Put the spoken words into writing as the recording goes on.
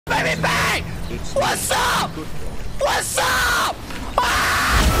Baby bang! What's up? What's up?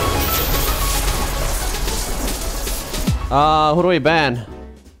 Who do we ban?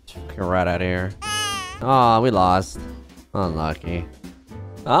 Get right out of here. Oh, we lost. Unlucky.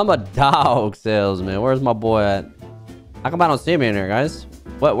 I'm a dog salesman. Where's my boy at? How come I don't see him in here, guys?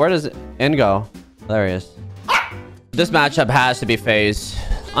 What? Where does N go? There he is. This matchup has to be phased.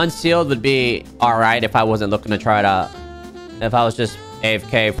 Unsealed would be alright if I wasn't looking to try it out. If I was just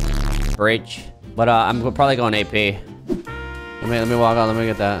AFK breach. But I'm probably going AP. Let me walk out. Let me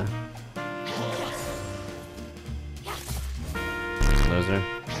get that. Loser.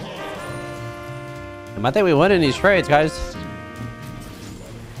 I think we win in these trades, guys.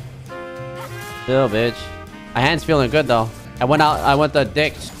 Still, bitch. My hand's feeling good though. I went the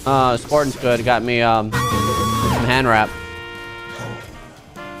dick sporting's good. Got me some hand wrap.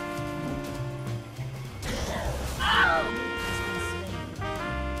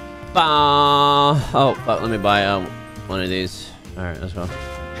 Oh fuck, let me buy one of these. All right, let's go.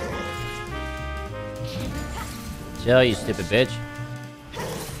 Chill, you stupid bitch.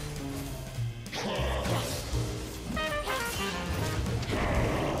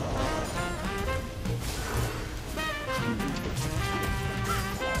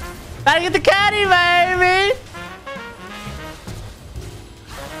 Gotta get the caddy, baby!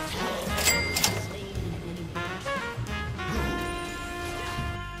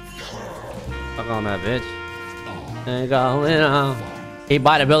 Fuck on that bitch. Ain't going on. He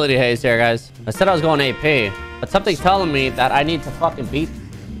bought ability haste here, guys. I said I was going AP, but something's telling me that I need to fucking beat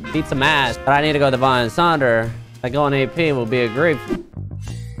some ass. But I need to go Divine Sunder. Like going AP will be a grief.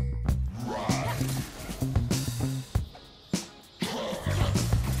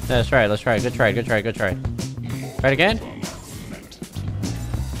 Let's try it. Let's try it. Good try. Good try. Good try. Try it again.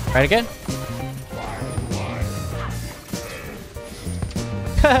 Try it again.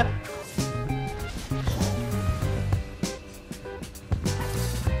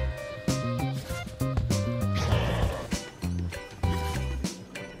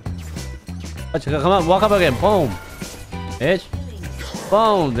 Come on, walk up again. Boom. Bitch.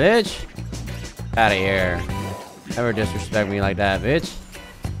 Boom, bitch. Out of here. Never disrespect me like that, bitch.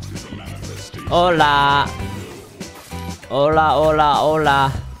 Hola. Hola, hola,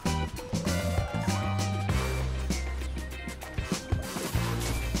 hola.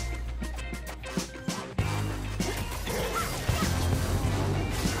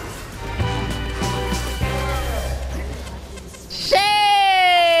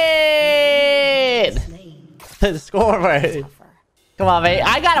 The score, mate. Come on, mate.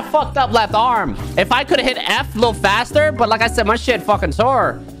 I got a fucked up left arm. If I could have hit F a little faster, but like I said, my shit fucking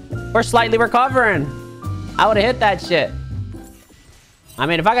sore. We're slightly recovering. I would have hit that shit. I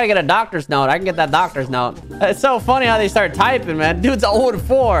mean, if I gotta get a doctor's note, I can get that doctor's note. It's so funny how they start typing, man. Dude's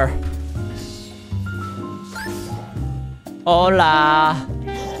 0-4. Hola.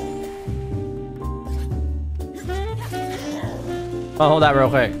 Oh, hold that real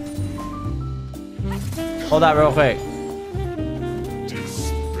quick. Hold that real quick.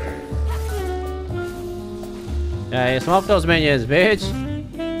 Yeah, smoke those minions, bitch.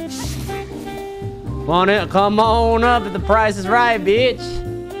 Come on up if the price is right, bitch.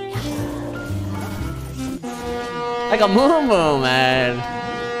 Like a moo moo, man.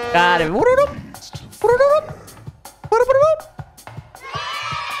 Got it.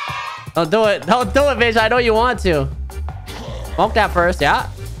 Don't do it. Don't do it, bitch. I know you want to. Smoke that first, yeah.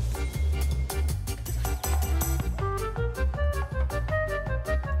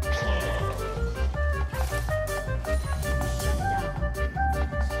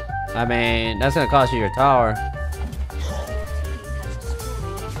 I mean, that's gonna cost you your tower.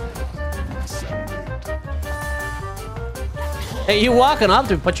 Hey, you walking up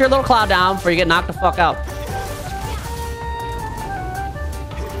to put your little cloud down before you get knocked the fuck out.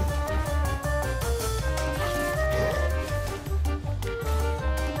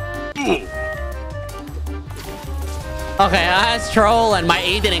 Okay, that's troll and my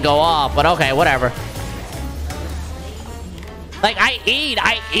E didn't go off, but okay, whatever. Like, I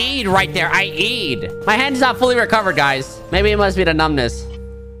eat right there. I eat. My hand's not fully recovered, guys. Maybe it must be the numbness.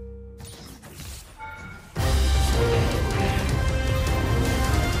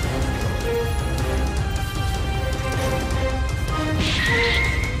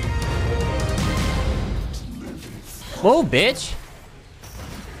 Move, bitch.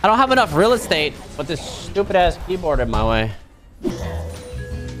 I don't have enough real estate with this stupid ass keyboard in my way.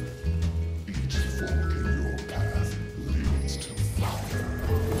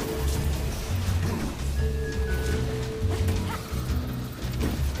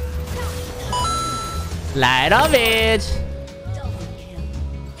 Light up, bitch.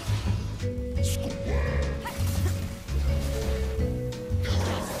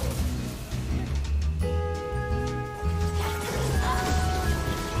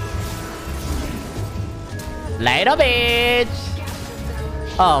 Later, bitch.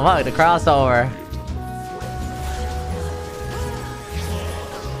 Oh, fuck, the crossover.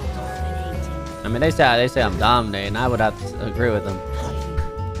 I mean, they say I'm dominating, and I would have to agree with them.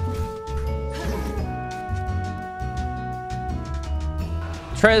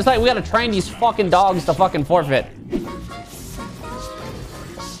 It's like we gotta train these fucking dogs to fucking forfeit.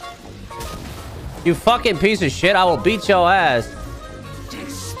 You fucking piece of shit, I will beat your ass.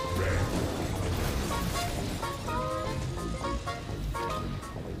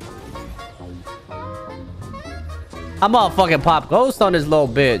 I'm gonna fucking pop ghost on this little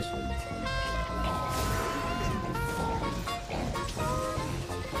bitch.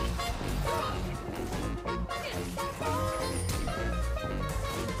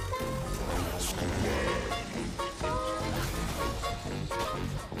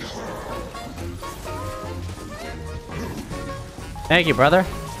 Thank you, brother.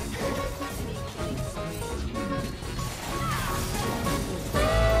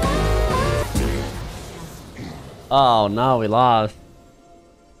 Oh no, we lost.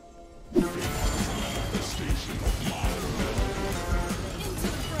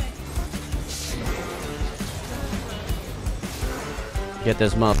 Get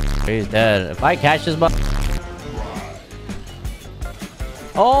this motherfucker. He's dead. If I catch this motherfucker.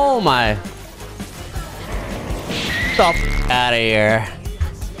 Oh my. Get the f out of here.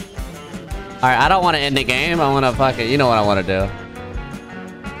 Alright, I don't want to end the game. I want to fucking. You know what I want to do.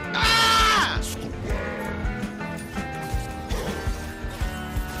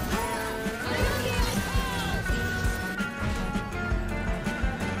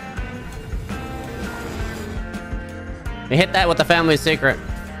 We hit that with the family secret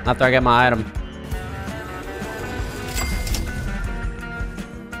after I get my item.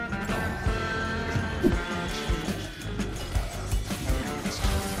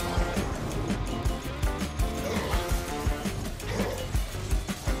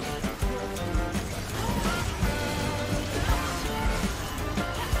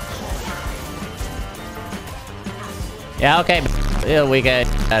 Yeah, okay. Yeah, we get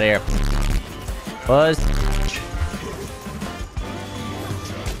out of here. Buzz.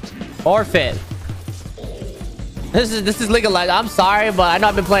 Forfeit. This is legalized. I'm sorry, but I know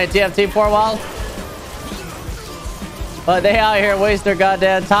I've been playing TFT for a while. But they out here waste their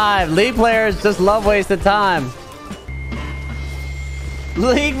goddamn time. League players just love wasting time.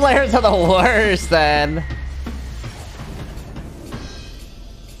 League players are the worst, then.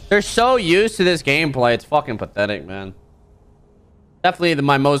 They're so used to this gameplay. It's fucking pathetic, man. Definitely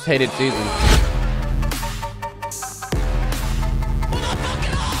my most hated season.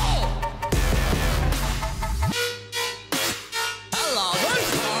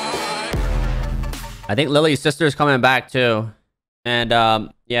 I think Lily's sister's coming back too. And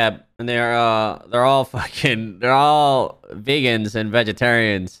yeah, and they're all vegans and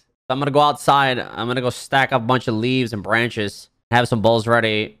vegetarians. So I'm gonna go outside. I'm gonna go stack up a bunch of leaves and branches. Have some bowls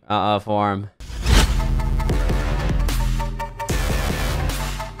ready for them.